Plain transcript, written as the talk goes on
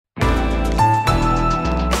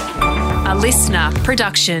listener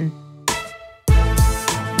production.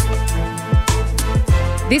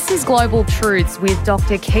 This is Global Truths with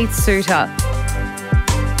Dr. Keith Suter.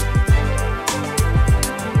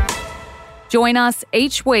 Join us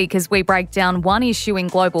each week as we break down one issue in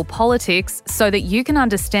global politics so that you can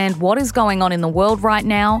understand what is going on in the world right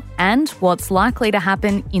now and what's likely to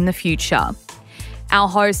happen in the future. Our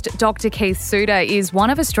host, Dr. Keith Suter, is one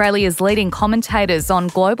of Australia's leading commentators on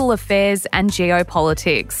global affairs and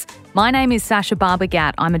geopolitics. My name is Sasha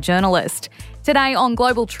Barbagat. I'm a journalist. Today on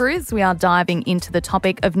Global Truths, we are diving into the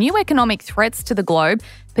topic of new economic threats to the globe,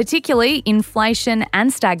 particularly inflation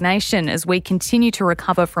and stagnation as we continue to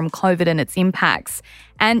recover from COVID and its impacts.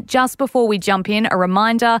 And just before we jump in, a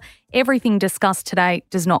reminder, everything discussed today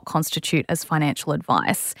does not constitute as financial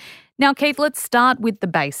advice. Now, Keith, let's start with the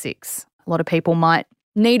basics. A lot of people might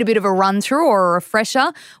need a bit of a run through or a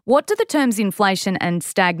refresher. What do the terms inflation and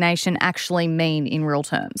stagnation actually mean in real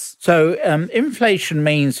terms? So inflation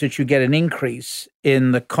means that you get an increase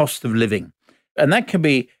in the cost of living. And that can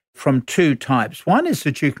be from two types. One is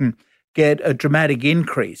that you can get a dramatic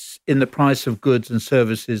increase in the price of goods and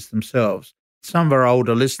services themselves. Some of our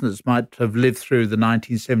older listeners might have lived through the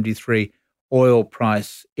 1973 oil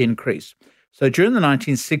price increase. So during the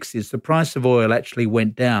 1960s, the price of oil actually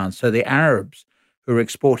went down. So the Arabs who were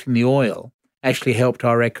exporting the oil actually helped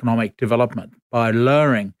our economic development by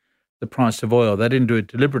lowering the price of oil. They didn't do it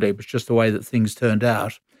deliberately. It was just the way that things turned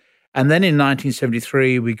out. And then in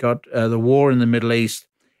 1973, we got the war in the Middle East,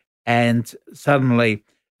 and suddenly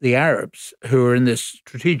the Arabs, who were in this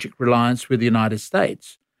strategic reliance with the United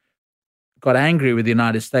States, got angry with the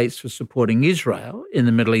United States for supporting Israel in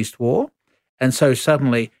the Middle East war, and so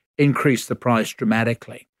suddenly increased the price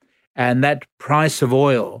dramatically. And that price of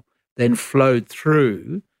oil then flowed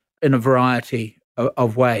through in a variety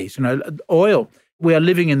of ways. You know, oil, we are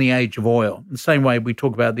living in the age of oil, the same way we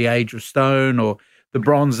talk about the age of stone or the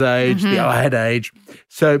Bronze Age, the Iron Age.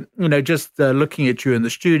 So, you know, just looking at you in the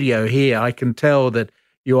studio here, I can tell that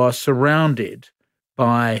you are surrounded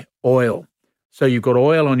by oil. So you've got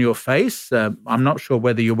oil on your face. I'm not sure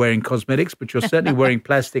whether you're wearing cosmetics, but you're certainly wearing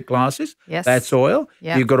plastic glasses. Yes. That's oil.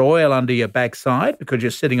 Yep. You've got oil under your backside because you're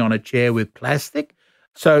sitting on a chair with plastic.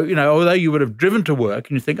 So, you know, although you would have driven to work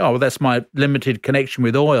and you think, oh, well, that's my limited connection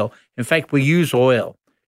with oil. In fact, we use oil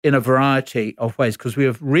in a variety of ways because we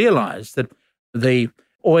have realized that the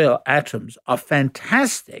oil atoms are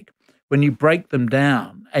fantastic when you break them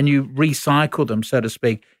down and you recycle them, so to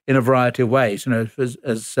speak, in a variety of ways, you know,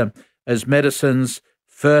 as medicines,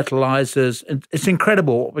 fertilizers. And it's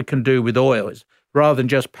incredible what we can do with oils rather than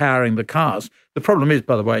just powering the cars. The problem is,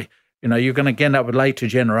 by the way, you know, you're going to end up with later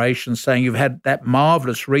generations saying you've had that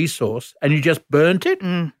marvelous resource and you just burnt it.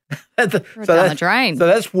 Down the drain. So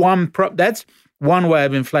that's one way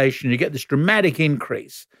of inflation. You get this dramatic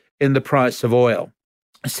increase in the price of oil.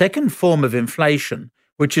 A second form of inflation,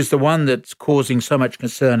 which is the one that's causing so much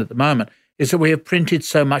concern at the moment, is that we have printed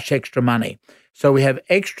so much extra money. So we have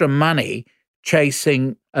extra money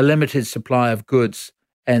chasing a limited supply of goods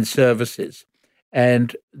and services.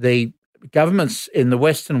 And the governments in the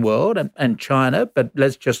Western world and China, but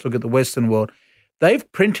let's just look at the Western world, they've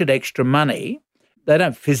printed extra money. They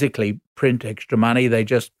don't physically print extra money. They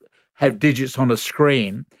just have digits on a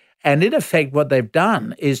screen. And in effect, what they've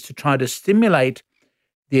done is to try to stimulate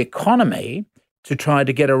the economy to try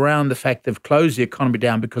to get around the fact they've closed the economy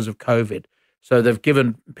down because of COVID. So they've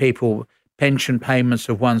given people pension payments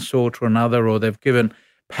of one sort or another, or they've given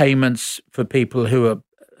payments for people who are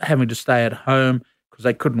having to stay at home because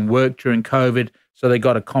they couldn't work during COVID, so they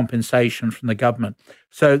got a compensation from the government.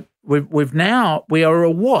 So we are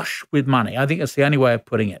awash with money. I think that's the only way of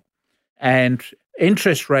putting it. And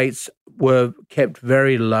interest rates were kept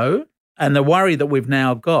very low. And the worry that we've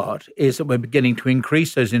now got is that we're beginning to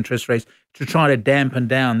increase those interest rates to try to dampen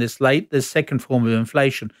down this second form of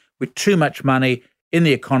inflation. With too much money in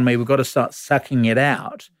the economy, we've got to start sucking it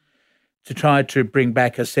out to try to bring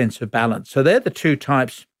back a sense of balance. So they're the two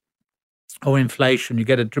types of inflation. You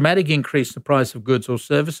get a dramatic increase in the price of goods or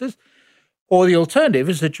services, or the alternative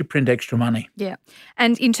is that you print extra money. Yeah.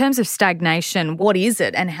 And in terms of stagnation, what is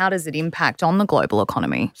it and how does it impact on the global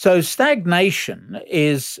economy? So stagnation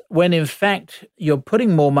is when, in fact, you're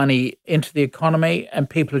putting more money into the economy and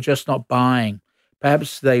people are just not buying.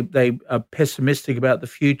 Perhaps they are pessimistic about the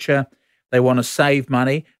future. They want to save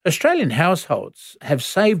money. Australian households have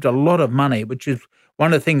saved a lot of money, which is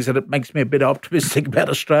one of the things that it makes me a bit optimistic about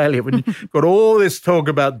Australia. When you've got all this talk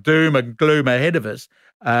about doom and gloom ahead of us,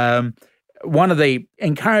 one of the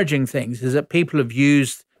encouraging things is that people have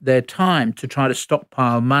used their time to try to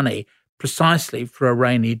stockpile money precisely for a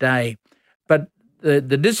rainy day. But The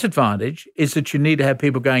disadvantage is that you need to have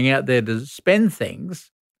people going out there to spend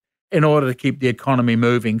things in order to keep the economy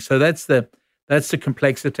moving. So that's the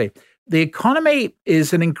complexity. The economy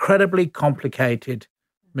is an incredibly complicated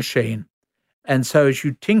machine. And so as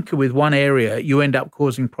you tinker with one area, you end up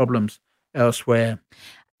causing problems elsewhere.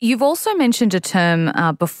 You've also mentioned a term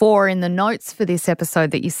before in the notes for this episode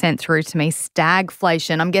that you sent through to me,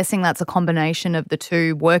 stagflation. I'm guessing that's a combination of the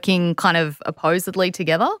two working kind of opposedly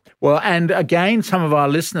together? Well, and again, some of our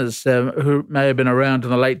listeners who may have been around in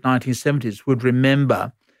the late 1970s would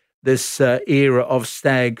remember this era of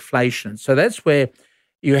stagflation. So that's where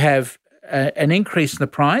you have an increase in the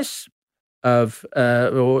price of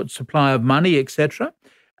or supply of money, etc.,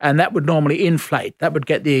 and that would normally inflate. That would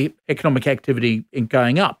get the economic activity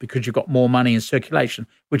going up because you've got more money in circulation,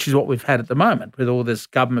 which is what we've had at the moment with all this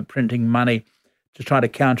government printing money to try to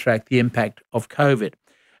counteract the impact of COVID.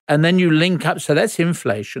 And then you link up, so that's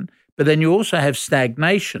inflation, but then you also have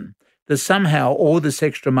stagnation, that somehow all this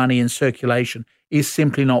extra money in circulation is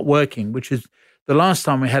simply not working, which is the last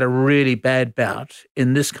time we had a really bad bout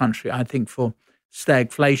in this country, I think, for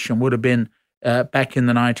stagflation would have been back in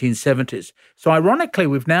the 1970s. So ironically,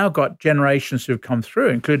 we've now got generations who have come through,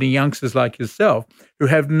 including youngsters like yourself, who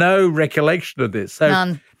have no recollection of this. So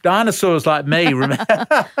none. Dinosaurs like me,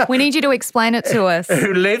 we need you to explain it to us,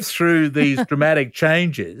 who lived through these dramatic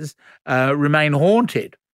changes, remain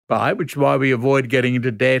haunted by it, which is why we avoid getting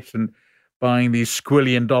into debt and buying these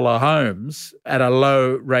squillion-dollar homes at a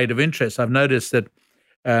low rate of interest. I've noticed that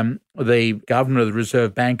the governor of the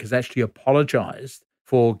Reserve Bank has actually apologized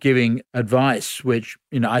for giving advice, which,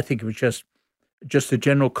 I think it was just a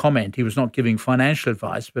general comment. He was not giving financial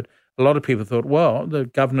advice, but a lot of people thought, well, the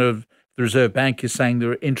governor of the Reserve Bank is saying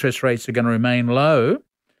the interest rates are going to remain low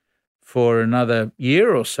for another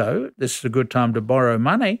year or so. This is a good time to borrow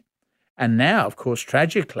money. And now, of course,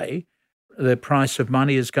 tragically, the price of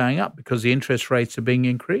money is going up because the interest rates are being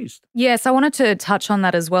increased. Yes, I wanted to touch on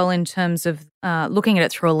that as well in terms of looking at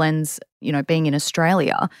it through a lens, being in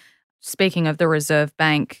Australia. Speaking of the Reserve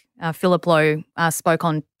Bank, Philip Lowe spoke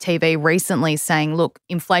on TV recently saying, look,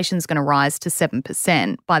 inflation's going to rise to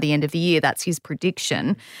 7% by the end of the year. That's his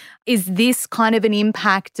prediction. Is this kind of an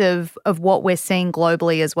impact of what we're seeing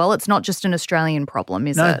globally as well? It's not just an Australian problem,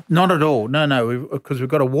 is it? No, not at all. No, because we've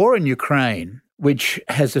got a war in Ukraine, which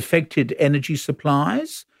has affected energy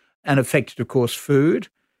supplies and affected, of course, food.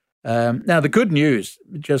 Now, the good news,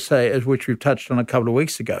 just say, as which we've touched on a couple of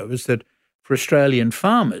weeks ago, is that for Australian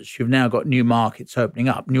farmers, you've now got new markets opening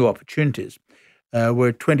up, new opportunities.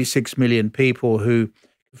 We're 26 million people who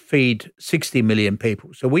feed 60 million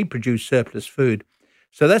people. So we produce surplus food.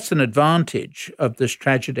 So that's an advantage of this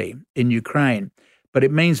tragedy in Ukraine. But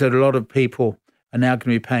it means that a lot of people are now going to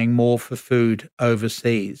be paying more for food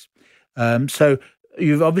overseas. So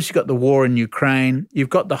you've obviously got the war in Ukraine. You've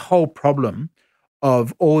got the whole problem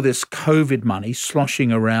of all this COVID money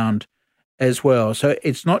sloshing around as well. So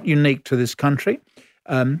it's not unique to this country.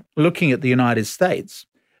 Looking at the United States,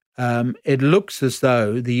 it looks as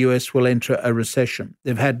though the US will enter a recession.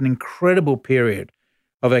 They've had an incredible period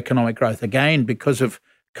of economic growth. Again, because of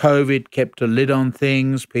COVID, kept a lid on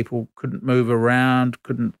things. People couldn't move around,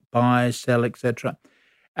 couldn't buy, sell, etc.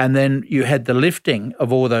 And then you had the lifting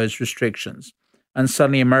of all those restrictions. And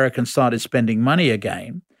suddenly Americans started spending money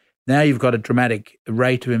again. Now you've got a dramatic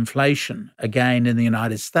rate of inflation again in the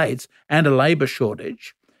United States and a labour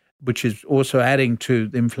shortage, which is also adding to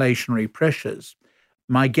the inflationary pressures.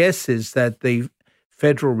 My guess is that the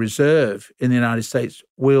Federal Reserve in the United States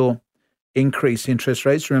will increase interest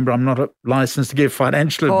rates. Remember, I'm not licensed to give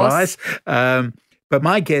financial advice, but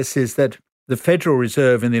my guess is that the Federal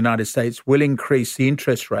Reserve in the United States will increase the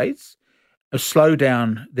interest rates, slow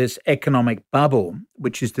down this economic bubble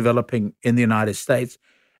which is developing in the United States.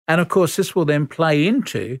 And, of course, this will then play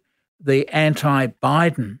into the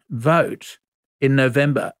anti-Biden vote in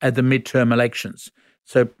November at the midterm elections.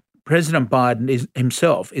 So President Biden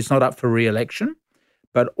himself is not up for re-election,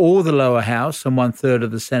 but all the lower house and 1/3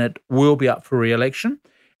 of the Senate will be up for re-election.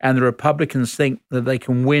 And the Republicans think that they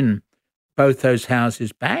can win both those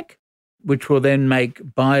houses back, which will then make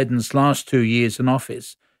Biden's last 2 years in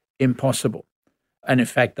office impossible. And in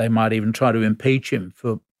fact, they might even try to impeach him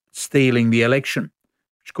for stealing the election,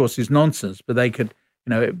 which of course is nonsense, but they could,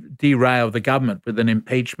 derail the government with an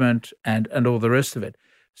impeachment and all the rest of it.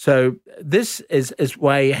 So this is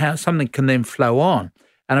way how something can then flow on.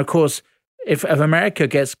 And of course, if America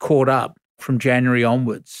gets caught up from January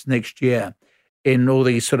onwards next year in all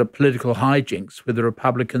these sort of political hijinks with the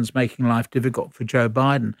Republicans making life difficult for Joe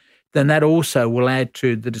Biden, then that also will add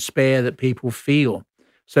to the despair that people feel.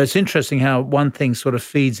 So it's interesting how one thing sort of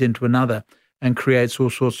feeds into another and creates all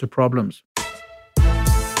sorts of problems.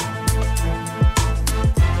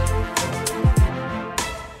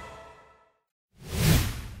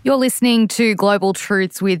 You're listening to Global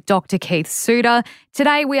Truths with Dr. Keith Suter.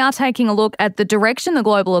 Today, we are taking a look at the direction the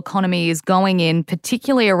global economy is going in,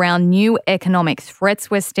 particularly around new economic threats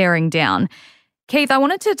we're staring down. Keith, I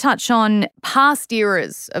wanted to touch on past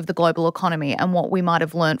eras of the global economy and what we might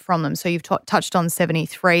have learnt from them. So you've touched on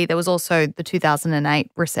 73. There was also the 2008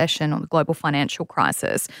 recession or the global financial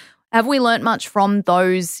crisis. Have we learnt much from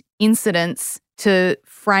those incidents to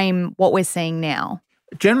frame what we're seeing now?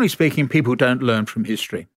 Generally speaking, people don't learn from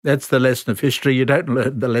history. That's the lesson of history. You don't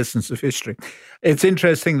learn the lessons of history. It's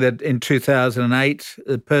interesting that in 2008,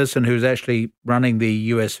 the person who was actually running the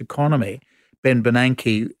US economy, Ben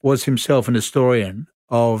Bernanke, was himself an historian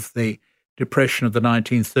of the depression of the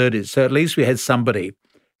 1930s. So at least we had somebody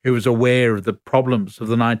who was aware of the problems of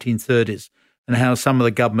the 1930s and how some of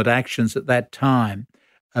the government actions at that time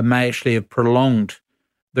may actually have prolonged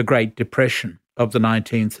the Great Depression of the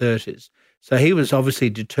 1930s. So he was obviously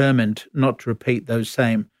determined not to repeat those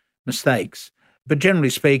same mistakes. But generally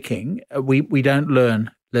speaking, we don't learn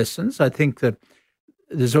lessons. I think that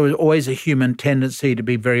there's always a human tendency to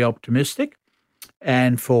be very optimistic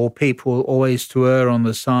and for people always to err on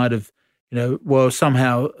the side of, well,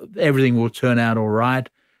 somehow everything will turn out all right.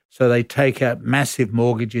 So they take out massive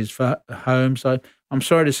mortgages for homes. I'm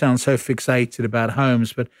sorry to sound so fixated about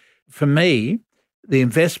homes, but for me, the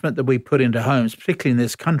investment that we put into homes, particularly in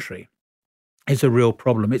this country, is a real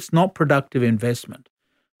problem. It's not productive investment.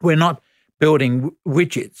 We're not building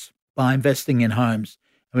widgets by investing in homes.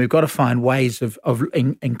 And we've got to find ways of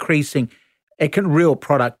increasing real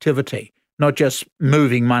productivity, not just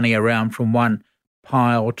moving money around from one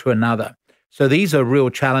pile to another. So these are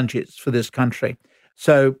real challenges for this country.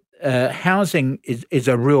 So housing is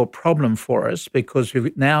a real problem for us because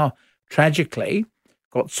we've now tragically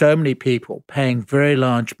got so many people paying very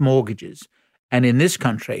large mortgages. And in this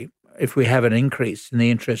country, if we have an increase in the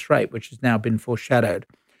interest rate, which has now been foreshadowed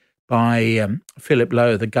by Philip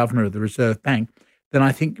Lowe, the governor of the Reserve Bank, then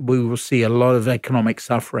I think we will see a lot of economic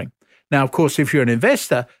suffering. Now, of course, if you're an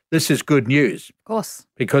investor, this is good news. Of course.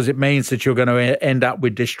 Because it means that you're going to end up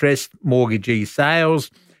with distressed mortgagee sales.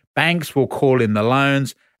 Banks will call in the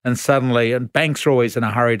loans and banks are always in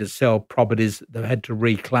a hurry to sell properties they've had to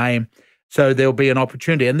reclaim. So there'll be an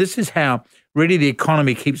opportunity. And this is how really the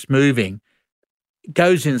economy keeps moving. It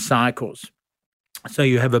goes in cycles. So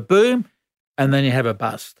you have a boom and then you have a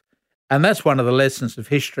bust. And that's one of the lessons of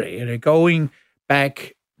history. Going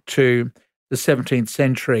back to the 17th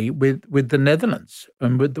century with the Netherlands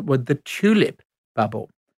and with the tulip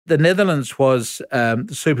bubble. The Netherlands was the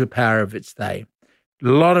superpower of its day. A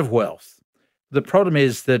lot of wealth. The problem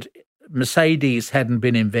is that Mercedes hadn't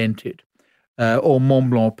been invented, or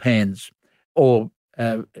Montblanc pens, or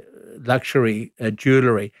luxury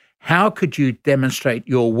jewellery. How could you demonstrate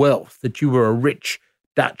your wealth, that you were a rich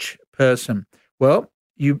Dutch person? Well,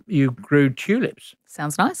 you grew tulips.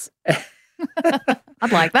 Sounds nice.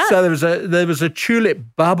 I'd like that. So there was a tulip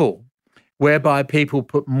bubble whereby people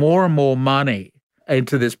put more and more money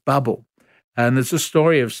into this bubble. And there's a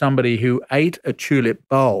story of somebody who ate a tulip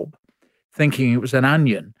bulb thinking it was an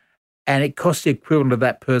onion, and it cost the equivalent of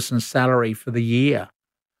that person's salary for the year.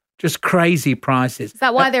 Just crazy prices. Is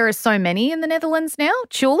that why there are so many in the Netherlands now?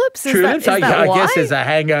 Tulips? Tulips? I guess there's a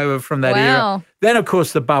hangover from that era. Then, of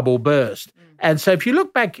course, the bubble burst. And so if you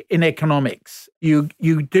look back in economics, you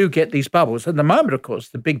do get these bubbles. At the moment, of course,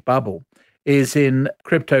 the big bubble is in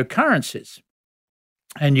cryptocurrencies.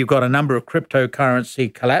 And you've got a number of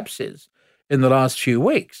cryptocurrency collapses in the last few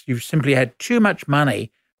weeks. You've simply had too much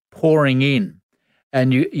money pouring in.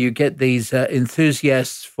 And you get these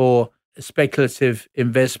enthusiasts for speculative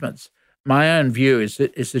investments. My own view is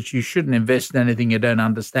that you shouldn't invest in anything you don't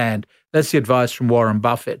understand. That's the advice from Warren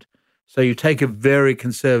Buffett. So you take a very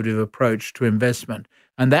conservative approach to investment,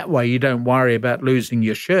 and that way you don't worry about losing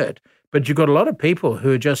your shirt. But you've got a lot of people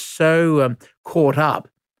who are just so caught up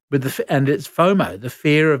with and it's FOMO, the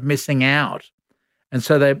fear of missing out. And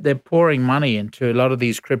so they're pouring money into a lot of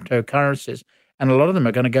these cryptocurrencies, and a lot of them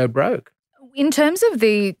are going to go broke. In terms of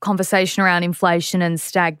the conversation around inflation and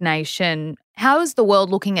stagnation, how is the world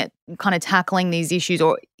looking at kind of tackling these issues,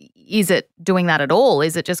 or is it doing that at all?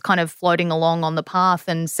 Is it just kind of floating along on the path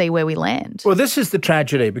and see where we land? Well, this is the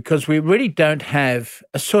tragedy, because we really don't have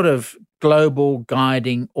a sort of global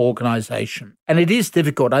guiding organisation. And it is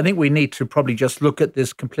difficult. I think we need to probably just look at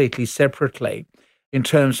this completely separately in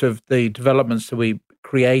terms of the developments that we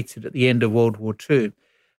created at the end of World War II.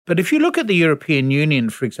 But if you look at the European Union,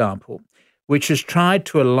 for example, which has tried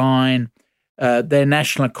to align their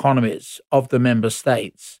national economies of the member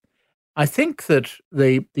states, I think that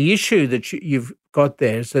the issue that you've got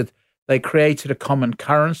there is that they created a common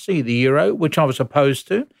currency, the euro, which I was opposed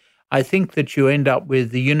to. I think that you end up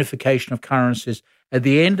with the unification of currencies at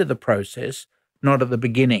the end of the process, not at the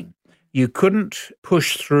beginning. You couldn't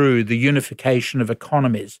push through the unification of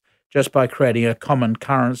economies just by creating a common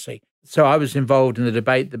currency. So I was involved in the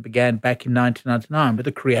debate that began back in 1999 with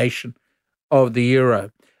the creation of the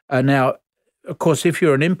euro. Now, of course, if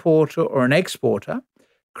you're an importer or an exporter,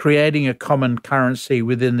 creating a common currency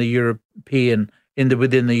within the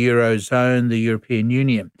within the Eurozone, the European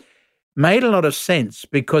Union, made a lot of sense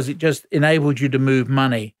because it just enabled you to move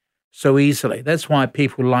money so easily. That's why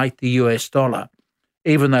people like the US dollar,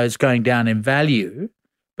 even though it's going down in value,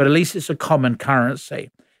 but at least it's a common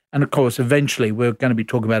currency. And of course, eventually we're going to be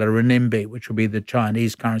talking about a renminbi, which will be the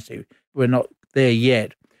Chinese currency. We're not there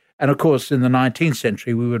yet. And of course, in the 19th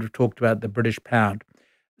century, we would have talked about the British pound.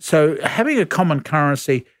 So having a common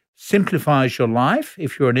currency simplifies your life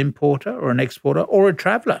if you're an importer or an exporter or a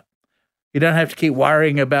traveller. You don't have to keep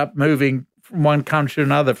worrying about moving from one country to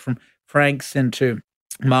another, from francs into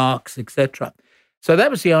marks, etc. So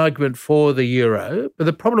that was the argument for the euro. But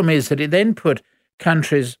the problem is that it then put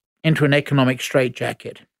countries into an economic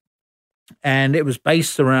straitjacket. And it was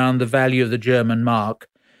based around the value of the German mark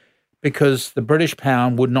because the British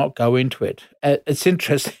pound would not go into it. It's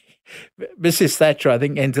interesting. Mrs. Thatcher, I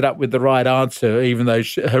think, ended up with the right answer, even though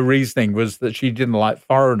her reasoning was that she didn't like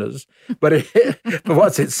foreigners. But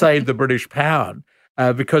once it saved the British pound,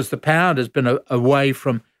 because the pound has been away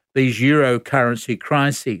from these euro currency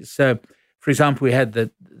crises. So, for example, we had the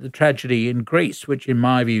tragedy in Greece, which in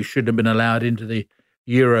my view should have been allowed into the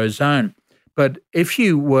Eurozone. But if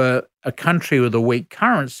you were a country with a weak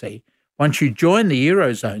currency, once you joined the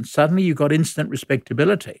Eurozone, suddenly you got instant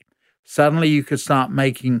respectability. Suddenly you could start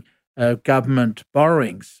making government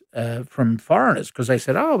borrowings from foreigners because they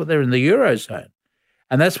said, oh, but they're in the Eurozone.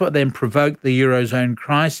 And that's what then provoked the Eurozone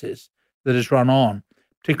crisis that has run on,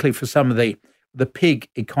 particularly for some of the pig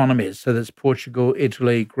economies. So that's Portugal,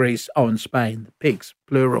 Italy, Greece, and Spain, the pigs,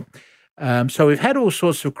 plural. So we've had all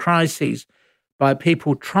sorts of crises by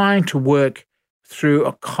people trying to work through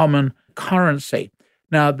a common currency.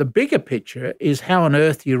 Now, the bigger picture is how on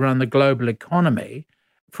earth you run the global economy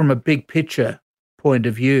from a big picture point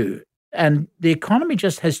of view. And the economy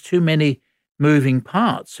just has too many moving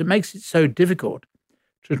parts. It makes it so difficult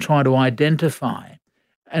to try to identify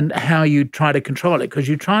and how you try to control it, because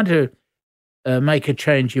you're trying to make a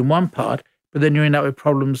change in one part, but then you end up with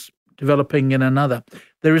problems developing in another.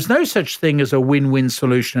 There is no such thing as a win-win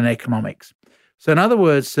solution in economics. So in other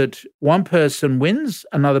words, that one person wins,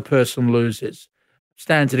 another person loses.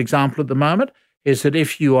 Standard example at the moment is that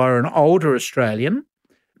if you are an older Australian,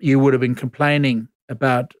 you would have been complaining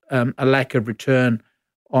about a lack of return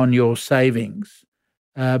on your savings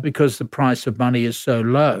because the price of money is so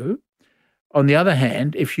low. On the other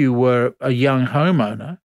hand, if you were a young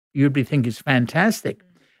homeowner, you'd be thinking it's fantastic.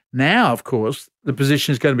 Now, of course, the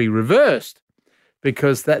position is going to be reversed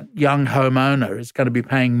because that young homeowner is going to be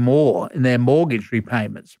paying more in their mortgage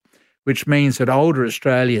repayments, which means that older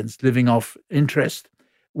Australians living off interest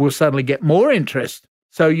will suddenly get more interest.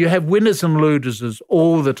 So you have winners and losers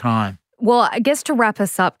all the time. Well, I guess to wrap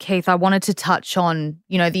us up, Keith, I wanted to touch on,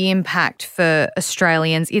 the impact for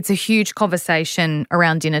Australians. It's a huge conversation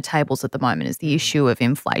around dinner tables at the moment, is the issue of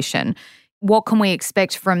inflation. What can we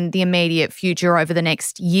expect from the immediate future over the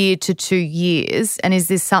next year to 2 years? And is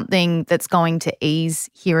this something that's going to ease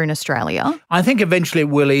here in Australia? I think eventually it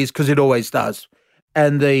will ease because it always does.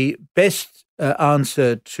 And the best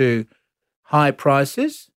answer to high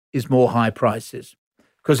prices is more high prices.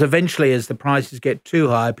 Because eventually as the prices get too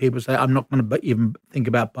high, people say, I'm not going to even think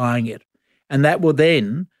about buying it. And that will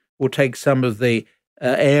take some of the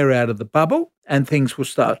air out of the bubble and things will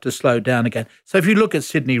start to slow down again. So if you look at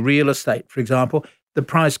Sydney real estate, for example, the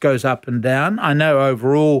price goes up and down. I know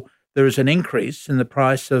overall there is an increase in the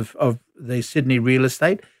price of the Sydney real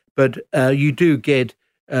estate, but you do get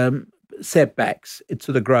setbacks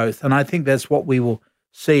to the growth. And I think that's what we will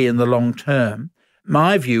see in the long term.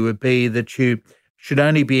 My view would be that you should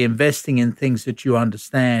only be investing in things that you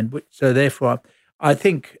understand. So therefore, I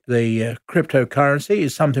think the cryptocurrency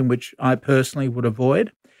is something which I personally would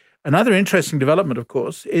avoid. Another interesting development, of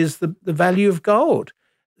course, is the value of gold.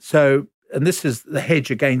 So, and this is the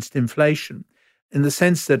hedge against inflation, in the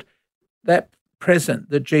sense that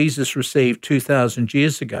present that Jesus received 2,000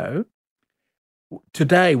 years ago,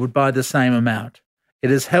 today would buy the same amount. It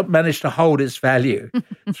has managed to hold its value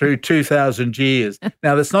through 2,000 years.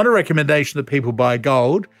 Now, that's not a recommendation that people buy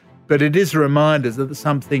gold, but it is a reminder that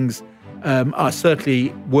some things are certainly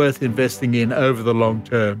worth investing in over the long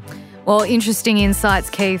term. Well, interesting insights,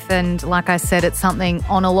 Keith. And like I said, it's something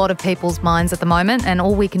on a lot of people's minds at the moment. And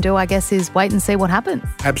all we can do, I guess, is wait and see what happens.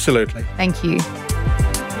 Absolutely. Thank you.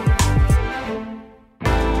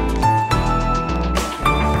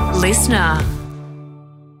 listener.